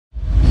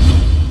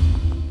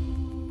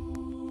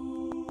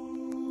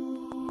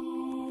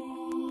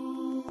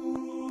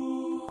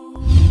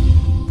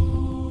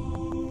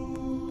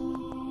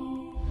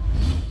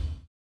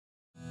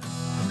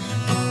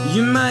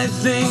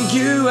think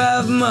you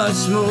have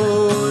much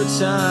more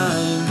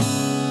time,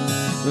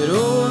 but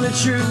oh, the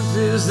truth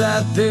is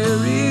that there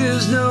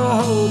is no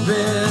hope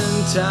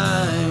in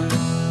time.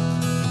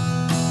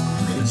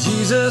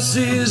 Jesus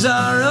is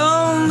our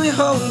only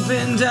hope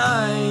in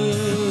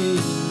dying.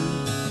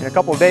 In a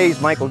couple of days,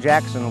 Michael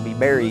Jackson will be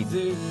buried.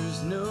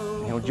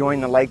 He'll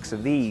join the likes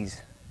of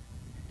these.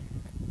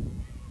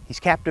 He's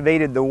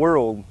captivated the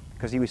world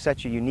because he was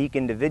such a unique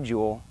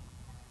individual,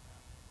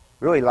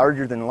 really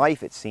larger than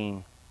life it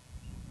seemed.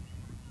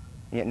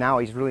 Yet now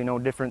he's really no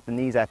different than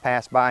these I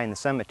passed by in the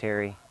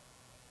cemetery.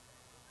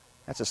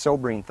 That's a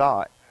sobering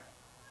thought.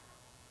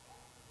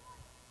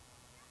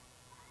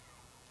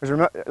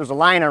 There's a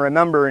line I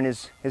remember in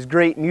his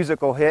great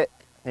musical hit,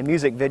 the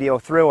music video,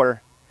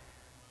 Thriller.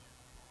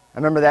 I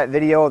remember that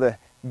video, the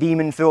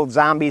demon-filled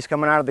zombies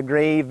coming out of the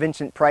grave,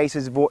 Vincent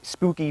Price's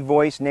spooky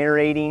voice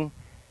narrating.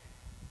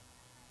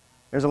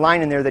 There's a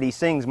line in there that he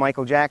sings,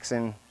 Michael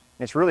Jackson, and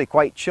it's really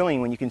quite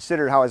chilling when you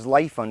consider how his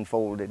life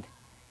unfolded.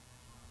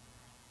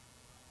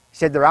 He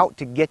said, "They're out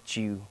to get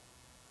you.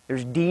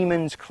 There's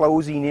demons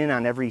closing in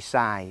on every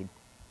side."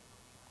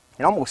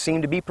 It almost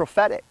seemed to be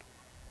prophetic.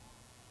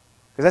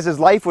 Because as his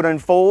life would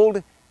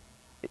unfold,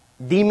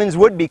 demons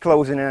would be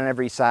closing in on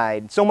every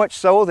side. So much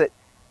so that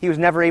he was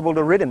never able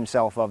to rid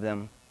himself of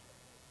them.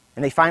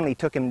 And they finally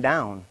took him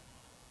down.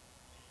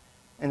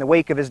 In the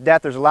wake of his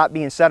death, there's a lot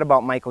being said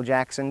about Michael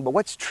Jackson, but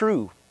what's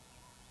true?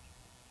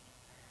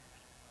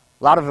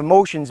 A lot of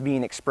emotions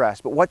being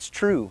expressed, but what's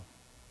true?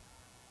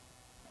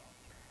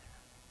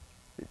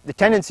 The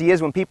tendency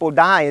is when people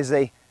die is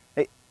they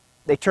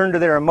turn to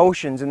their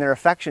emotions and their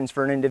affections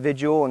for an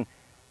individual, and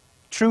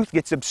truth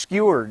gets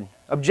obscured.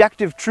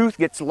 Objective truth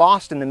gets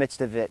lost in the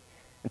midst of it.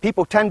 And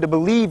people tend to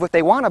believe what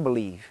they want to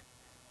believe.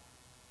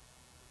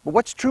 But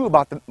what's true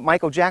about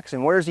Michael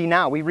Jackson? Where is he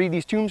now? We read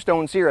these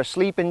tombstones here,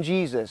 asleep in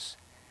Jesus,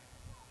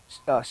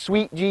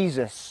 sweet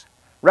Jesus,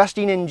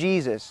 resting in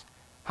Jesus.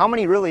 How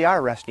many really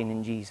are resting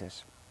in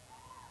Jesus?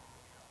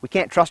 We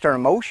can't trust our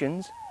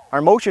emotions. Our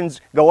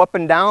emotions go up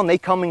and down, they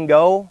come and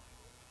go.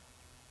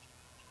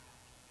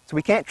 So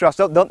we can't trust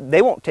them.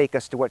 They won't take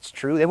us to what's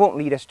true. They won't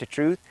lead us to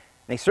truth.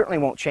 They certainly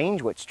won't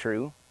change what's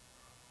true.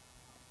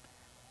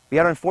 But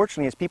yet,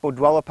 unfortunately, as people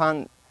dwell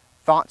upon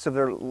thoughts of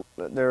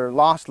their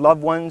lost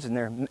loved ones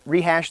and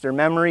rehash their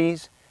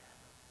memories,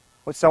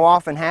 what so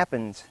often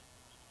happens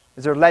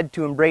is they're led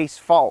to embrace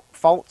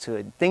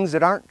falsehood, things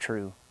that aren't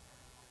true.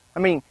 I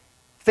mean,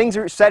 things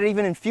are said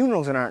even in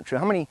funerals that aren't true.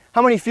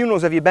 How many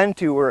funerals have you been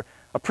to where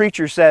a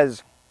preacher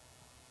says,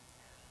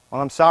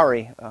 "Well, I'm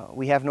sorry,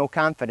 we have no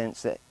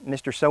confidence that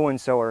Mr.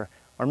 So-and-so or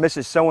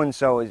Mrs.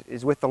 So-and-so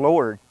is with the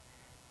Lord,"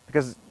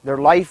 because the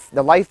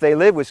life they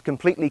live was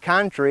completely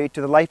contrary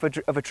to the life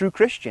of a true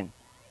Christian.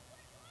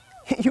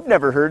 You've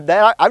never heard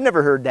that. I've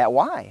never heard that.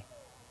 Why?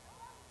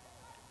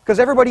 Because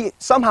everybody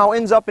somehow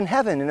ends up in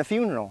heaven in a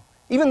funeral.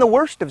 Even the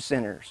worst of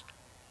sinners.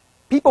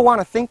 People want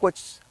to think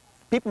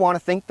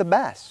the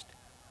best.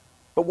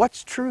 But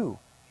what's true?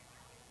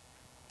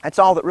 That's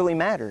all that really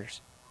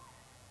matters.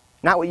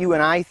 Not what you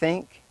and I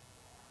think.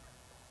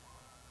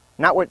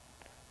 Not what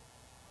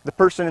the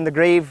person in the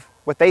grave,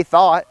 what they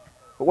thought.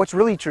 But what's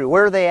really true?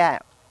 Where are they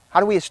at? How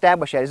do we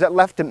establish that? Is that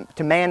left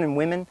to men and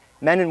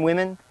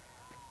women?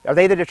 Are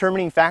they the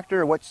determining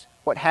factor of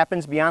what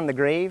happens beyond the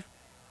grave?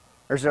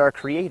 Or is it our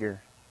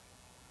Creator?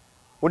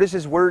 What does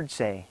His Word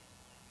say?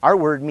 Our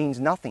word means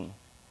nothing.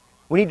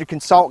 We need to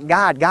consult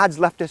God. God's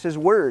left us His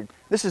Word.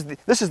 This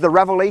is the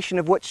revelation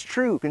of what's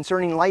true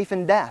concerning life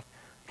and death,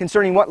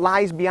 concerning what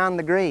lies beyond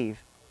the grave.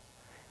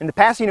 In the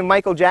passing of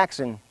Michael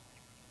Jackson,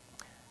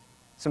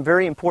 some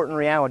very important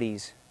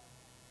realities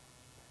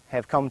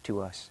have come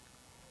to us.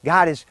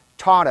 God has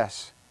taught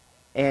us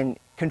and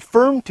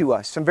confirmed to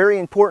us some very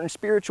important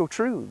spiritual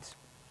truths.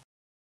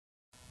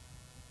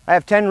 I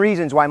have 10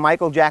 reasons why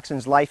Michael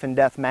Jackson's life and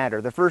death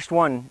matter. The first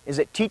one is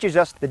it teaches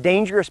us the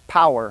dangerous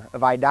power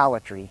of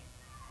idolatry.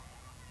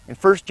 In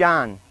 1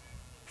 John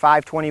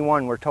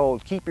 5:21 we're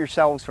told, "Keep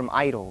yourselves from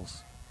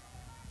idols."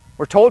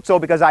 We're told so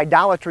because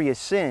idolatry is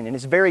sin and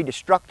it's very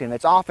destructive.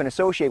 It's often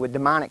associated with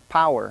demonic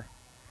power.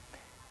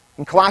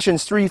 In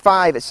Colossians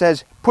 3:5 it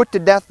says, "Put to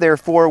death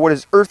therefore what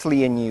is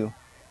earthly in you,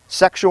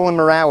 sexual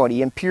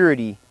immorality,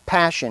 impurity,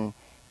 passion,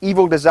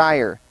 evil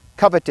desire,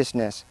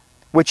 covetousness,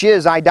 which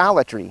is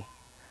idolatry."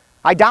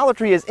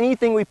 Idolatry is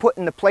anything we put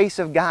in the place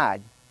of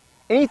God.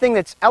 Anything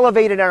that's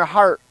elevated our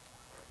heart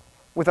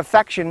with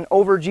affection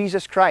over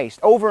Jesus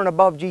Christ, over and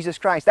above Jesus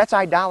Christ. That's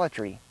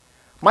idolatry.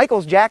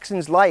 Michael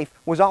Jackson's life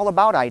was all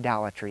about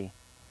idolatry.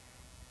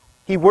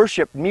 He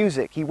worshipped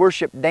music, he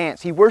worshipped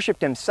dance, he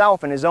worshipped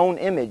himself in his own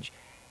image.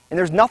 And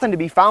there's nothing to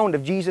be found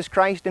of Jesus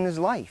Christ in his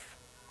life.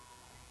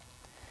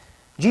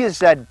 Jesus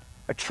said,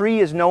 "A tree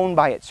is known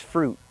by its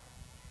fruit."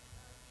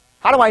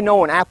 How do I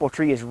know an apple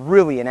tree is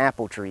really an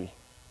apple tree?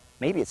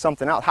 Maybe it's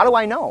something else. How do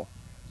I know?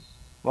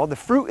 Well, the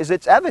fruit is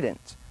its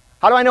evidence.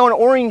 How do I know an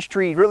orange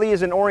tree really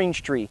is an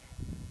orange tree?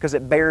 Because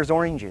it bears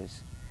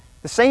oranges.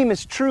 The same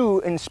is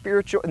true in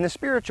the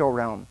spiritual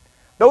realm.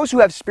 Those who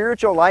have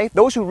spiritual life,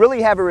 those who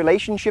really have a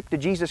relationship to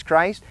Jesus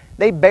Christ,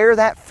 they bear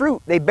that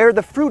fruit. They bear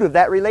the fruit of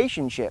that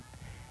relationship.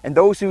 And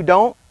those who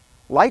don't,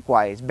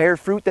 likewise, bear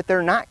fruit that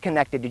they're not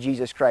connected to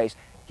Jesus Christ.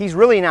 He's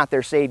really not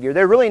their Savior.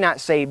 They're really not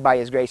saved by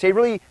His grace. They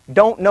really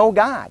don't know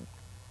God.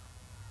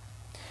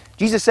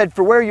 Jesus said,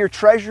 "For where your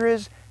treasure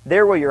is,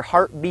 there will your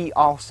heart be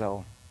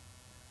also."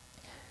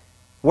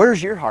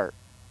 Where's your heart?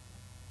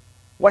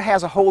 What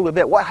has a hold of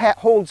it? What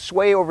holds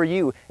sway over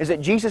you? Is it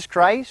Jesus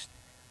Christ?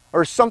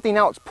 Or is something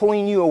else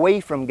pulling you away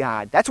from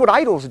God? That's what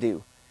idols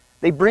do.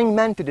 They bring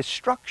men to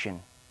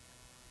destruction.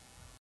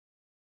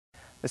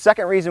 The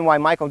second reason why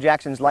Michael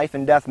Jackson's life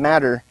and death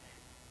matter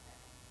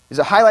is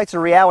it highlights the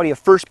reality of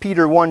 1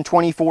 Peter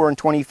 1:24 and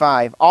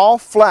 25. All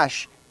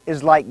flesh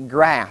is like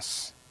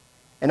grass,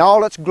 and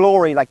all its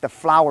glory like the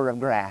flower of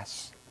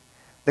grass.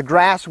 The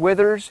grass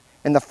withers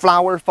and the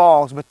flower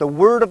falls, but the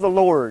word of the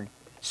Lord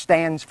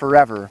stands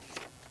forever.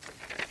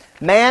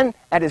 Man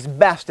at his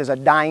best is a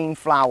dying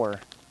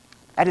flower.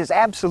 At his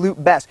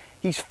absolute best.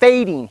 He's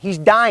fading, he's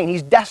dying,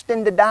 he's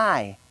destined to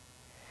die.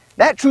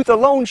 That truth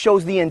alone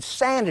shows the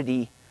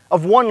insanity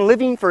of one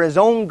living for his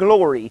own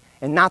glory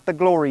and not the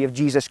glory of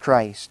Jesus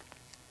Christ.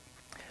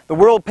 The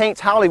world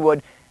paints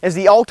Hollywood as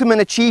the ultimate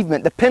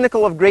achievement, the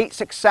pinnacle of great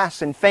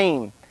success and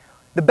fame,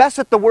 the best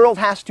that the world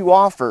has to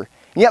offer.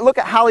 And yet look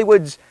at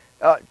Hollywood's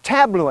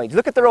tabloids,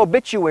 look at their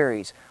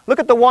obituaries, look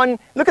at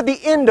the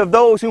end of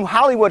those whom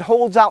Hollywood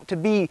holds out to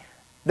be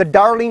the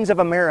darlings of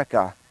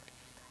America.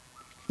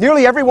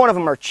 Nearly every one of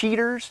them are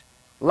cheaters,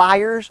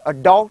 liars,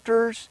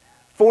 adulterers,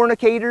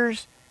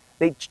 fornicators.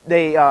 They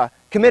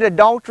commit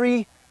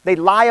adultery. They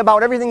lie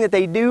about everything that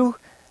they do.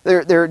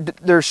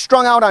 They're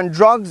strung out on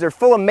drugs. They're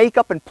full of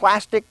makeup and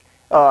plastic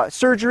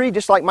surgery,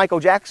 just like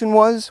Michael Jackson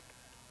was.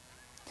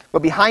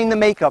 But behind the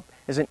makeup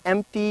is an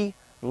empty,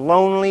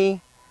 lonely,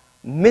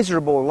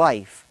 miserable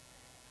life.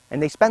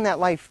 And they spend that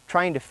life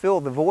trying to fill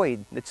the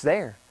void that's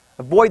there.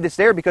 A void that's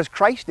there because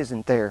Christ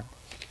isn't there.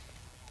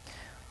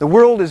 The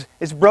world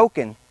is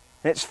broken.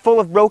 And it's full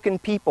of broken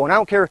people. And I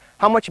don't care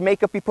how much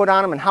makeup you put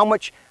on them and how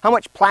much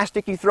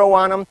plastic you throw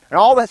on them and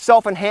all that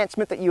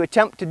self-enhancement that you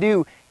attempt to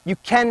do, you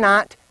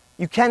cannot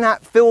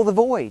fill the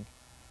void.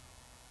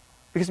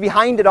 Because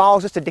behind it all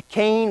is just a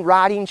decaying,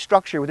 rotting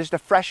structure with just a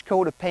fresh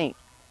coat of paint.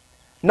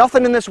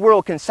 Nothing in this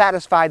world can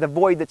satisfy the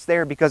void that's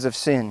there because of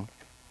sin.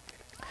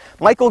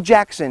 Michael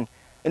Jackson,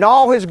 in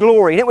all his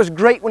glory, and it was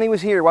great when he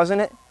was here,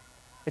 wasn't it?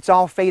 It's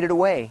all faded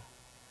away.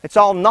 It's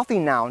all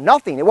nothing now,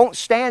 nothing. It won't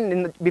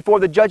stand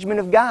before the judgment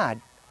of God.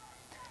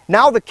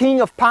 Now the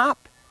king of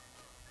pop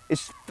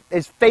is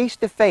face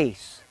to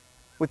face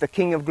with the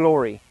king of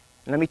glory.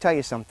 And let me tell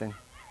you something.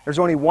 There's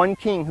only one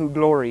king who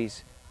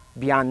glories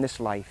beyond this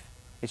life.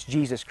 It's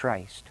Jesus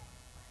Christ.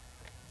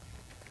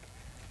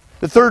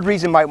 The third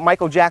reason why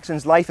Michael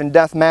Jackson's life and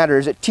death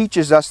matters, it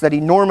teaches us that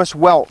enormous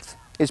wealth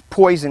is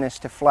poisonous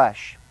to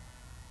flesh.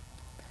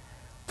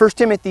 1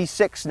 Timothy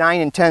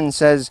 6:9 and 10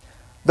 says,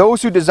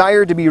 "Those who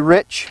desire to be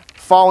rich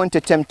fall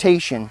into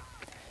temptation,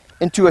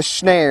 into a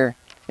snare,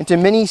 into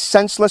many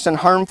senseless and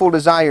harmful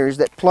desires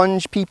that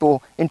plunge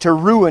people into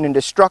ruin and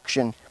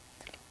destruction."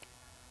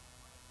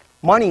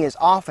 Money is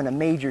often a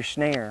major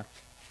snare.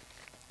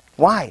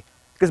 Why?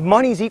 Because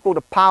money is equal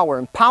to power,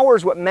 and power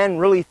is what men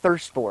really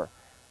thirst for.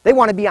 They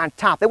want to be on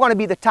top. They want to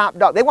be the top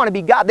dog. They want to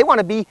be God. They want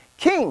to be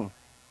king.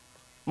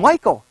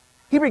 Michael,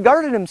 he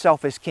regarded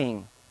himself as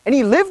king, and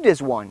he lived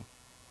as one.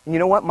 And you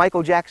know what?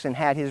 Michael Jackson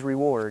had his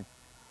reward.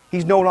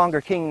 He's no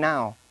longer king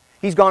now.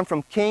 He's gone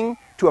from king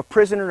to a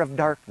prisoner of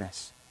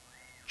darkness.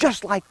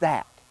 Just like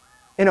that.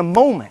 In a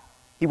moment,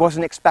 he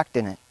wasn't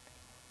expecting it.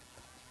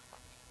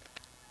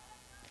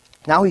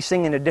 Now he's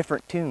singing a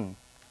different tune.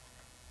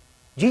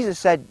 Jesus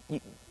said,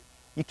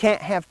 you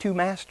can't have two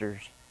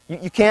masters.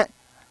 You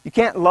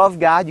can't love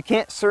God. You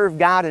can't serve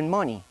God and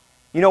money.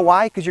 You know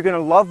why? Because you're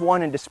going to love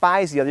one and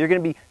despise the other. You're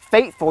going to be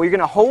faithful. You're going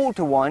to hold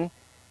to one,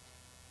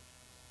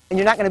 and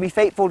you're not going to be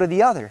faithful to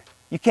the other.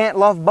 You can't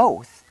love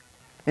both.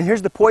 And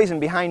here's the poison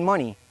behind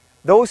money.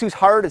 Those whose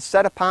heart is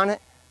set upon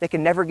it, they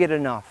can never get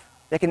enough.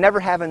 They can never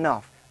have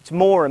enough. It's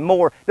more and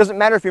more. It doesn't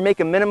matter if you're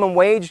making minimum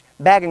wage,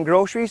 bagging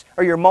groceries,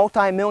 or you're a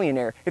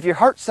multi-millionaire. If your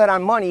heart's set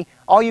on money,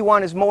 all you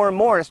want is more and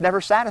more, and it's never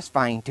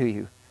satisfying to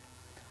you.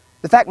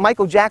 The fact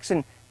Michael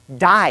Jackson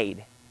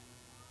died,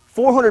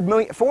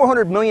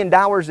 $400 million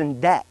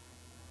in debt.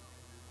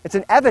 It's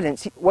an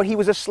evidence what he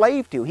was a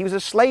slave to. He was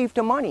a slave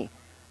to money.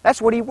 That's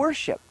what he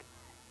worshipped.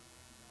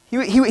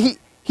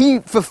 He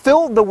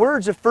fulfilled the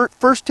words of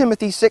 1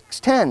 Timothy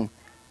 6:10.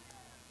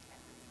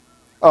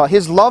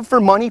 His love for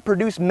money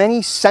produced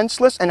many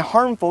senseless and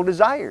harmful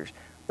desires.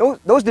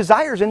 Those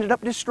desires ended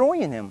up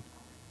destroying him.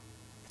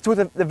 That's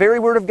what the very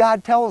Word of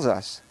God tells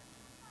us.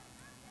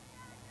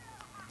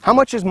 How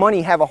much does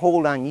money have a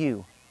hold on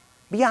you?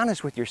 Be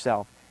honest with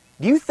yourself.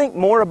 Do you think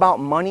more about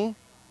money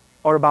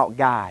or about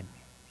God?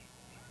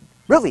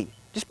 Really,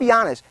 just be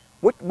honest.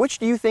 Which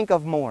do you think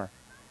of more?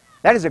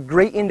 That is a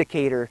great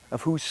indicator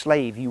of whose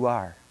slave you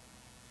are.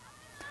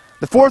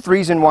 The fourth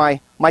reason why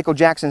Michael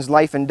Jackson's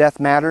life and death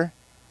matter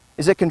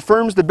is it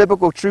confirms the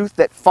biblical truth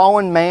that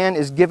fallen man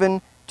is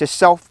given to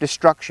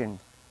self-destruction.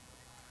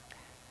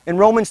 In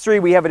Romans 3,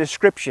 we have a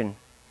description.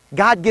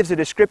 God gives a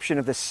description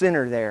of the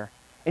sinner there.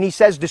 And he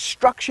says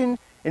destruction,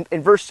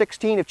 in verse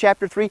 16 of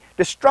chapter 3,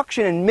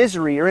 destruction and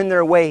misery are in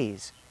their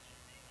ways.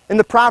 In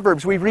the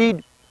Proverbs, we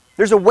read,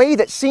 there's a way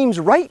that seems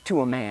right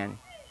to a man.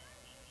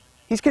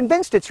 He's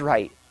convinced it's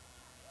right.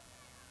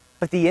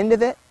 But the end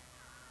of it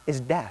is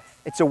death.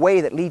 It's a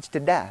way that leads to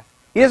death.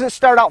 He doesn't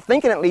start out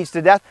thinking it leads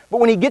to death, but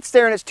when he gets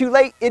there and it's too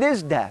late, it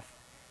is death.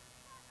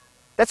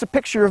 That's a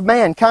picture of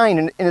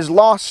mankind in his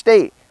lost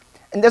state.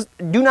 And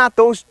do not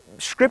those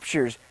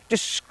scriptures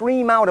just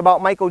scream out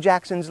about Michael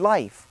Jackson's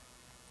life?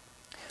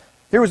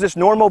 Here was this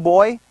normal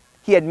boy.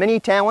 He had many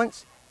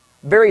talents,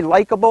 very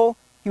likable.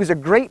 He was a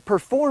great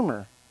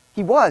performer.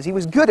 He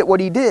was good at what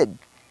he did.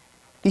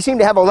 He seemed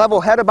to have a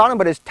level head about him,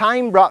 but as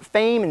time brought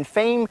fame and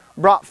fame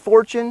brought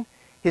fortune,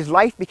 his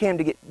life began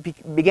to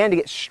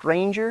get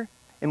stranger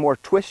and more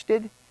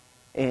twisted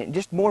and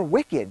just more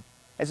wicked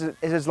as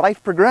his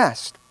life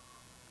progressed.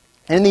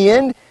 And in the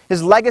end,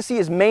 his legacy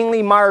is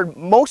mainly marred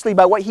mostly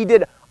by what he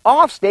did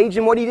off stage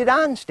and what he did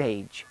on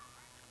stage.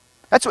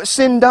 That's what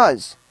sin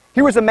does.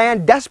 Here was a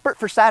man desperate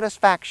for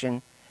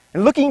satisfaction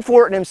and looking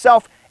for it in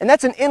himself, and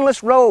that's an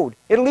endless road.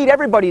 It'll lead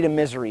everybody to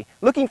misery,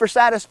 looking for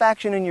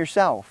satisfaction in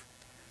yourself.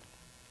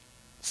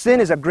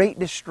 Sin is a great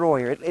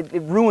destroyer. It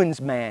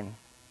ruins man,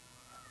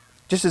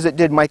 just as it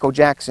did Michael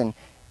Jackson.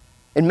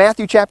 In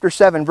Matthew chapter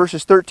 7,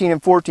 verses 13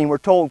 and 14, we're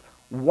told,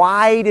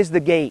 wide is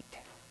the gate,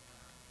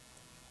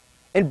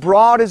 and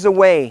broad is the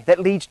way that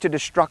leads to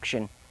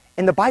destruction.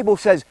 And the Bible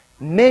says,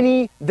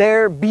 many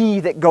there be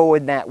that go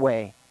in that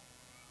way.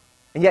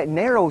 And yet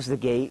narrow's the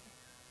gate,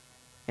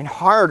 and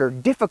hard or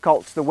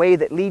difficult's the way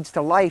that leads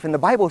to life. And the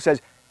Bible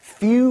says,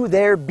 few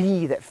there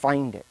be that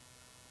find it.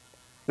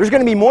 There's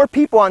going to be more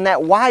people on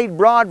that wide,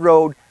 broad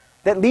road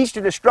that leads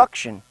to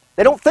destruction.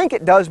 They don't think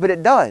it does, but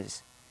it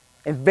does.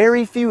 And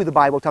very few, the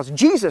Bible tells us,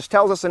 Jesus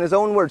tells us in his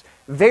own words,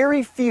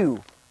 very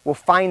few will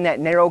find that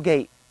narrow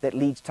gate that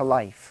leads to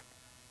life.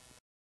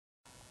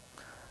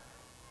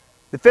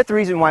 The fifth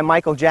reason why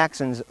Michael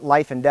Jackson's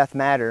life and death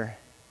matter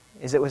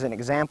is it was an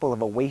example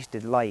of a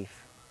wasted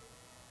life.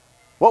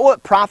 What will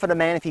it profit a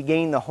man if he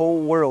gain the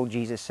whole world,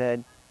 Jesus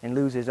said, and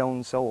lose his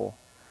own soul?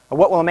 Or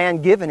what will a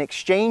man give in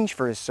exchange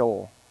for his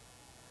soul?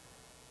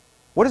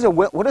 What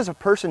is a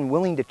person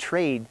willing to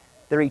trade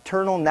their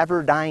eternal,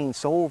 never-dying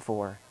soul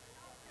for?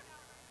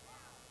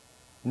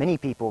 Many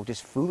people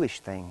just foolish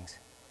things,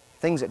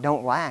 things that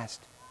don't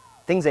last,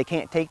 things they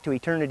can't take to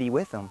eternity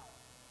with them.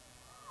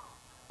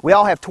 We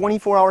all have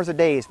 24 hours a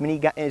day, as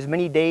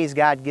many days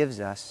God gives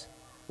us.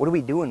 What are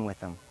we doing with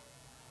them?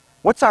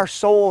 What's our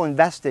soul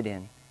invested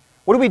in?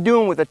 What are we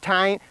doing with the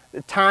time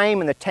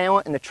and the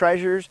talent and the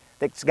treasures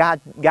that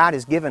God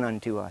has given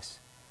unto us?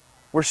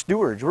 We're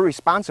stewards. We're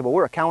responsible.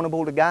 We're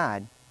accountable to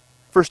God.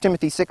 1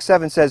 Timothy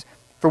 6:7 says,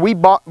 for we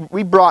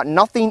brought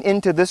nothing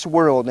into this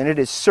world, and it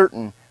is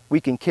certain we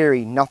can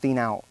carry nothing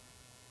out.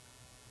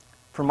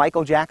 For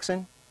Michael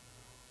Jackson,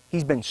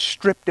 he's been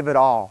stripped of it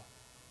all.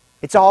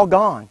 It's all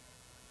gone.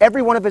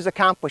 Every one of his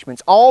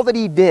accomplishments, all that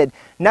he did.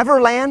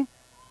 Neverland,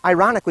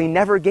 ironically,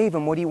 never gave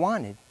him what he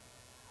wanted.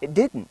 It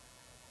didn't.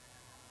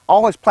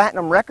 All his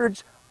platinum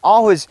records,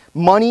 all his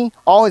money,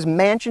 all his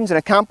mansions and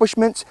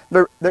accomplishments,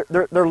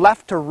 they're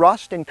left to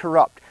rust and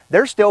corrupt.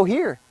 They're still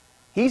here.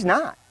 He's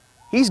not.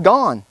 He's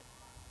gone.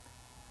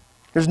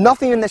 There's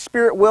nothing in the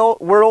spirit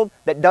world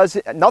that does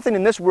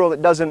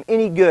him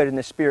any good in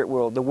the spirit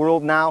world. The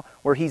world now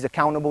where he's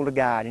accountable to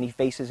God and he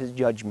faces his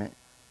judgment.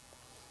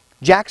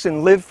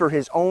 Jackson lived for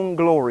his own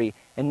glory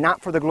and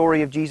not for the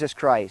glory of Jesus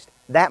Christ.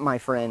 That, my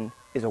friend,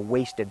 is a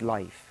wasted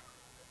life.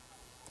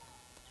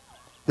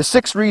 The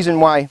sixth reason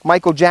why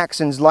Michael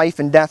Jackson's life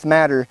and death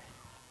matter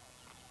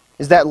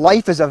is that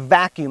life is a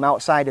vacuum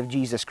outside of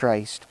Jesus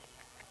Christ.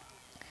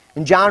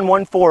 In John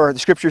 1:4, the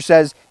scripture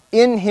says,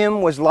 in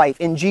him was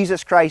life, in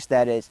Jesus Christ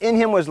that is. In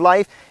him was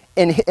life,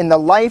 and the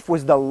life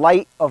was the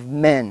light of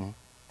men.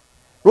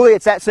 Really,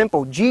 it's that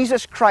simple.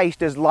 Jesus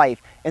Christ is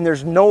life, and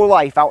there's no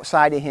life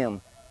outside of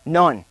him.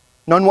 None.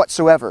 None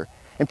whatsoever.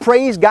 And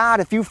praise God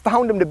if you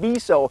found him to be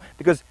so,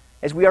 because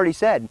as we already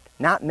said,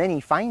 not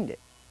many find it.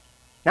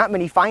 Not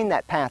many find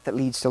that path that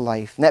leads to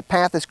life, and that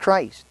path is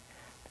Christ.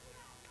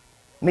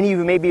 Many of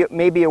you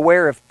may be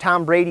aware of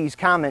Tom Brady's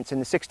comments in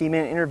the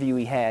 60-minute interview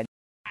he had.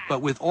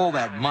 But with all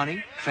that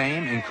money,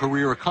 fame, and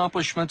career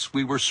accomplishments,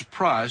 we were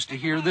surprised to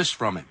hear this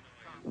from him.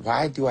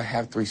 Why do I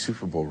have 3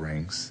 Super Bowl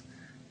rings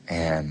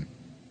and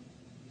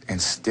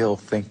still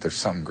think there's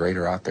something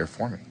greater out there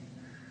for me?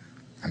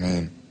 I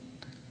mean,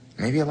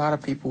 maybe a lot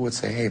of people would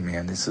say, hey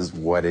man, this is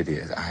what it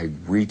is. I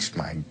reached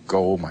my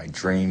goal, my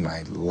dream,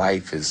 my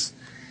life is...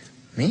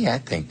 Me, I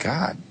think,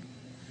 God,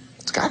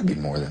 it's got to be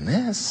more than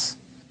this.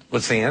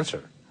 What's the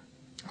answer?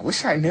 I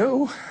wish I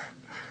knew.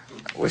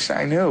 I wish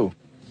I knew.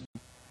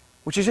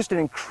 Which is just an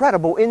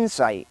incredible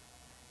insight.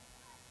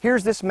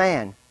 Here's this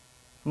man,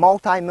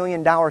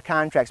 multi-million-dollar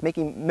contracts,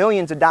 making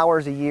millions of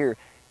dollars a year,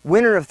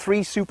 winner of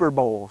 3 Super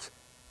Bowls,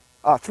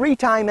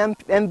 3-time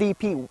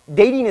MVP,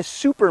 dating a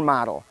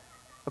supermodel.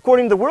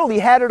 According to the world, he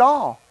had it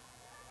all.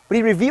 But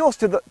he reveals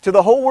to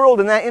the whole world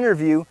in that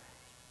interview,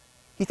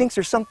 he thinks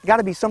there's got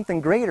to be something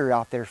greater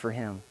out there for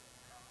him.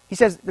 He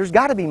says, there's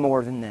got to be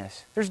more than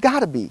this. There's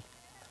got to be.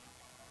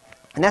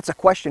 And that's a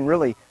question,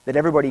 really, that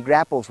everybody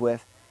grapples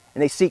with.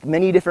 And they seek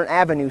many different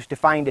avenues to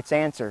find its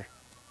answer.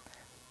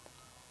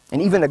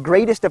 And even the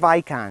greatest of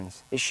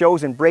icons, it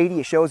shows in Brady,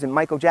 it shows in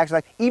Michael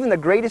Jackson's life, even the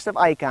greatest of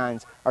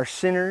icons are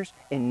sinners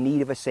in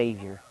need of a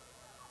Savior.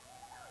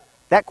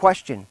 That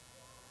question,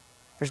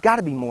 there's got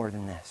to be more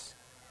than this.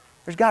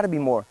 There's got to be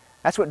more.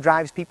 That's what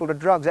drives people to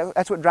drugs.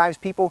 That's what drives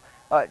people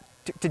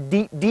to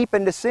deep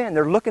into sin.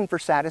 They're looking for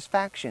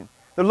satisfaction.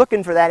 They're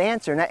looking for that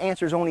answer, and that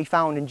answer is only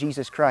found in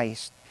Jesus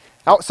Christ.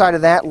 Outside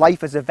of that,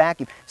 life is a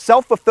vacuum.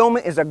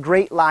 Self-fulfillment is a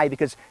great lie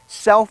because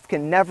self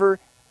can never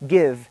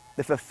give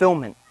the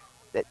fulfillment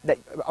that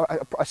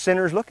a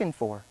sinner is looking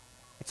for.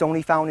 It's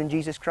only found in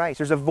Jesus Christ.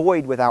 There's a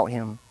void without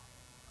Him.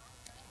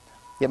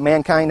 Yet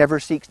mankind never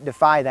seeks to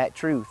defy that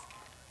truth.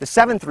 The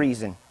seventh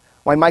reason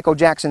why Michael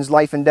Jackson's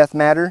life and death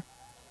matter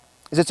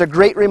is it's a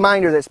great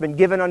reminder that's been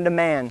given unto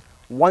man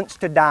once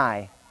to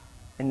die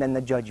and then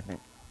the judgment.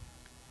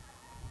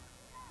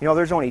 You know,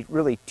 there's only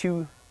really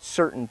two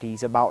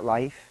certainties about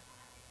life.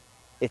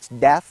 It's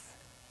death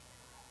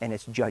and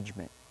it's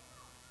judgment.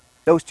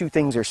 Those two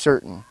things are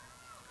certain.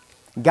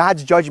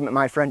 God's judgment,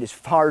 my friend, is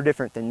far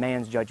different than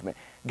man's judgment.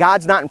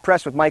 God's not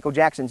impressed with Michael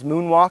Jackson's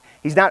moonwalk.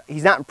 He's not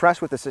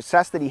impressed with the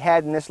success that he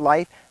had in this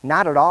life.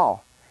 Not at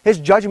all. His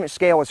judgment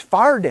scale is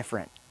far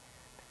different.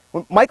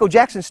 When Michael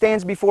Jackson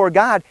stands before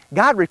God,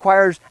 God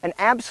requires an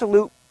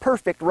absolute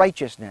perfect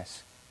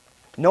righteousness.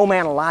 No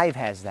man alive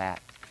has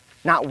that.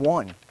 Not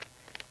one.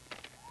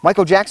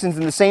 Michael Jackson's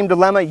in the same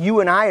dilemma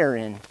you and I are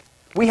in.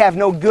 We have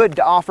no good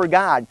to offer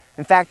God.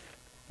 In fact,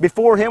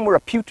 before Him we're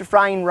a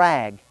putrefying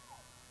rag.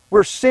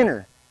 We're a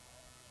sinner,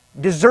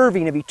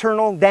 deserving of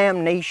eternal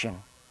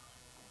damnation.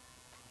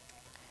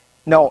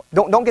 No,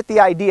 don't get the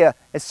idea,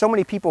 as so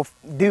many people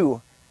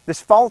do,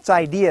 this false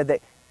idea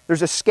that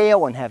there's a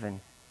scale in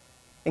heaven.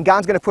 And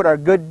God's going to put our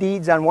good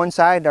deeds on one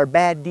side and our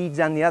bad deeds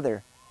on the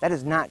other. That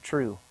is not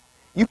true.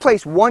 You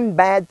place one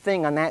bad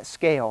thing on that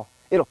scale,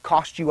 it'll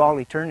cost you all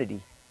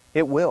eternity.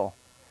 It will.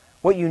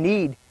 What you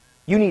need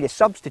a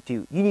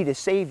substitute. You need a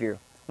Savior.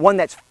 One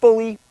that's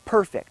fully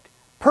perfect,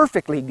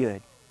 perfectly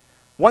good.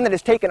 One that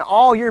has taken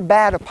all your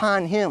bad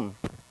upon Him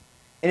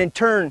and in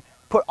turn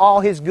put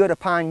all His good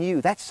upon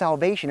you. That's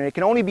salvation, and it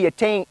can only be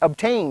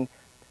obtained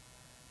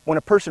when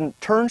a person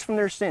turns from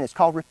their sin. It's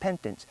called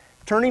repentance.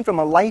 Turning from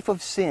a life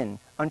of sin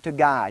unto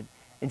God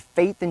in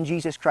faith in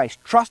Jesus Christ.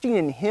 Trusting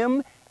in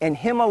Him and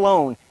Him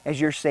alone as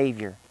your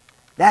Savior.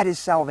 That is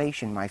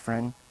salvation, my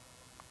friend.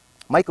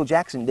 Michael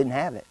Jackson didn't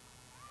have it.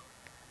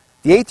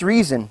 The eighth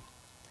reason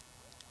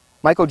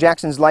Michael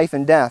Jackson's life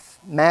and death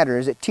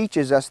matters, it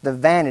teaches us the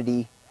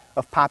vanity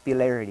of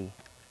popularity.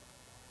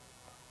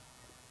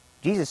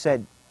 Jesus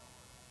said,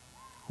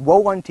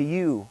 "Woe unto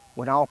you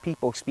when all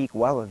people speak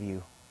well of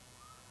you."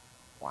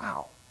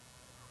 Wow.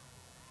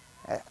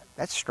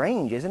 That's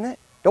strange, isn't it?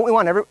 Don't we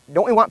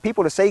want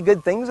people to say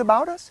good things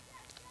about us?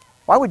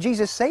 Why would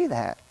Jesus say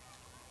that?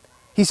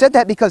 He said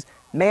that because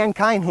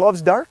mankind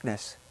loves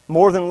darkness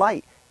more than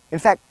light. In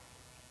fact,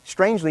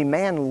 strangely,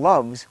 man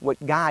loves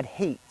what God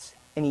hates,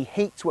 and he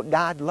hates what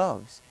God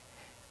loves.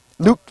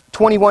 Luke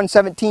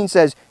 21:17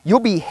 says, "You'll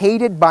be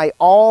hated by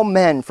all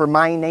men for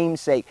my name's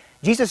sake."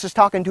 Jesus is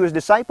talking to His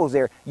disciples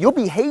there. You'll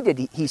be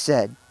hated, He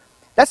said.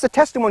 That's the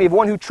testimony of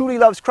one who truly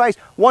loves Christ,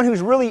 one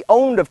who's really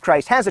owned of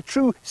Christ, has a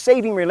true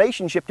saving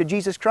relationship to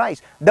Jesus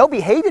Christ. They'll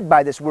be hated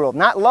by this world,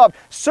 not loved,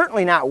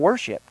 certainly not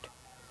worshipped.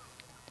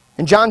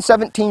 In John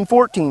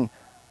 17:14,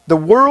 the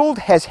world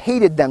has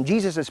hated them.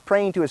 Jesus is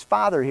praying to His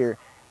Father here.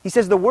 He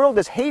says the world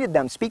has hated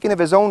them, speaking of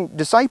His own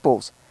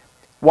disciples.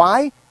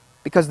 Why?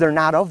 Because they're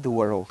not of the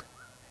world.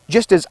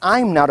 Just as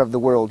I'm not of the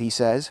world, He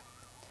says.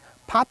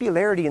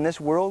 Popularity in this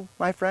world,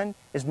 my friend,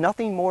 is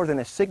nothing more than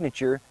a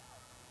signature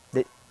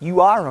that you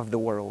are of the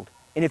world.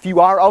 And if you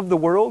are of the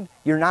world,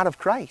 you're not of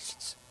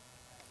Christ's.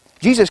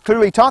 Jesus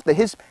clearly taught that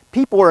His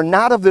people are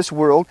not of this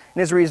world,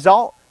 and as a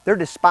result, they're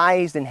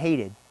despised and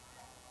hated.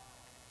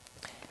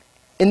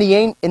 In the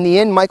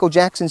end, Michael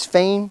Jackson's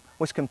fame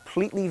was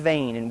completely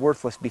vain and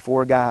worthless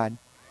before God.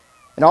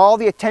 And all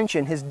the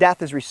attention his death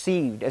has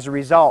received as a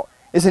result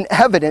is an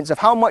evidence of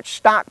how much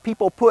stock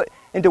people put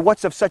into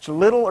what's of such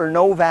little or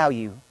no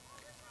value.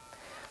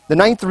 The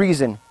ninth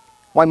reason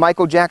why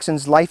Michael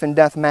Jackson's life and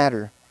death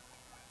matter,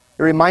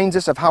 it reminds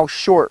us of how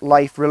short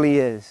life really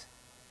is.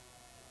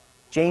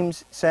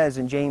 James says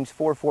in James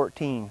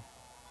 4:14,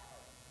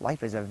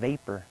 life is a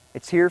vapor.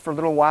 It's here for a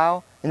little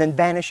while and then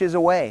vanishes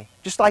away.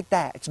 Just like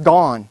that, it's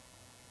gone.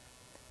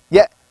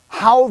 Yet,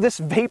 how this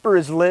vapor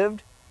is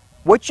lived,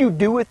 what you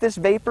do with this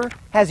vapor,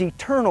 has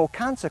eternal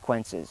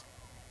consequences.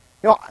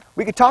 You know,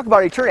 we could talk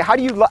about eternity. How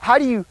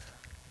do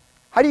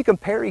you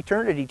compare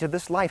eternity to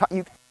this life?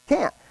 You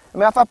can't. I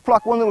mean, if I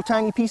pluck one little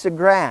tiny piece of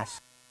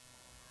grass,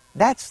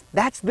 that's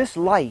this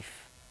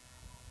life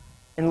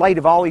in light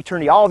of all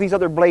eternity, all these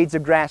other blades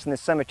of grass in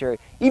this cemetery.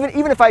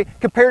 Even if I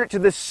compared it to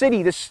this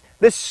city, this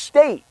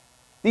state,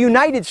 the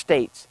United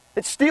States,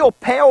 It still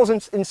pales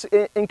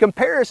in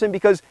comparison,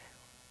 because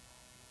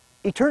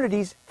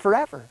eternity's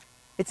forever.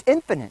 It's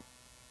infinite.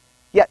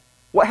 Yet,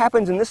 what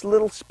happens in this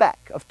little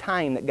speck of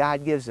time that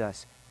God gives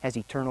us has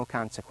eternal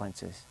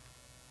consequences.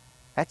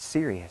 That's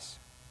serious.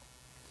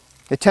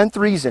 The 10th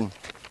reason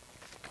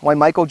why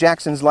Michael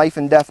Jackson's life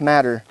and death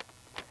matter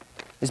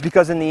is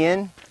because in the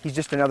end, he's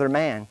just another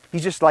man.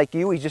 He's just like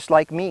you. He's just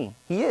like me.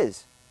 He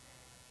is.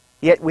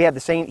 Yet we have the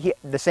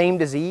same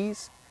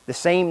disease, the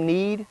same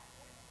need, and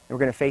we're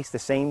going to face the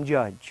same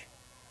judge,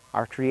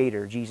 our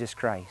Creator, Jesus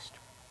Christ.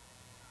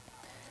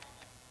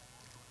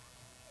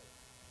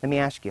 Let me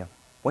ask you,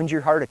 when's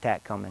your heart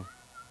attack coming?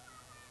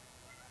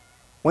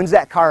 When's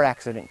that car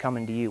accident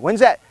coming to you? When's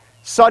that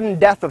sudden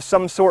death of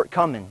some sort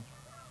coming?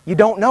 You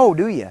don't know,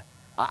 do you?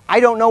 I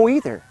don't know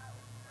either.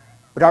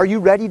 But are you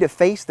ready to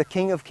face the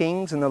King of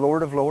Kings and the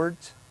Lord of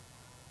Lords?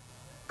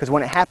 Because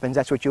when it happens,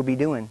 that's what you'll be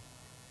doing.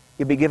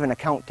 You'll be giving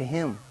account to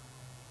Him.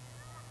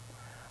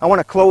 I want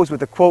to close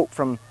with a quote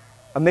from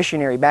a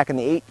missionary back in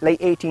the late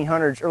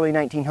 1800s, early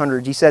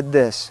 1900s. He said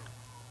this: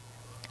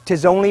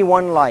 "'Tis only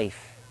one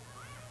life,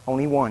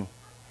 only one,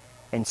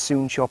 and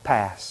soon shall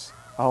pass.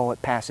 Oh,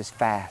 it passes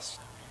fast.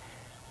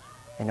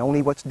 And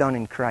only what's done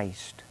in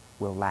Christ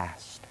will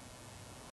last."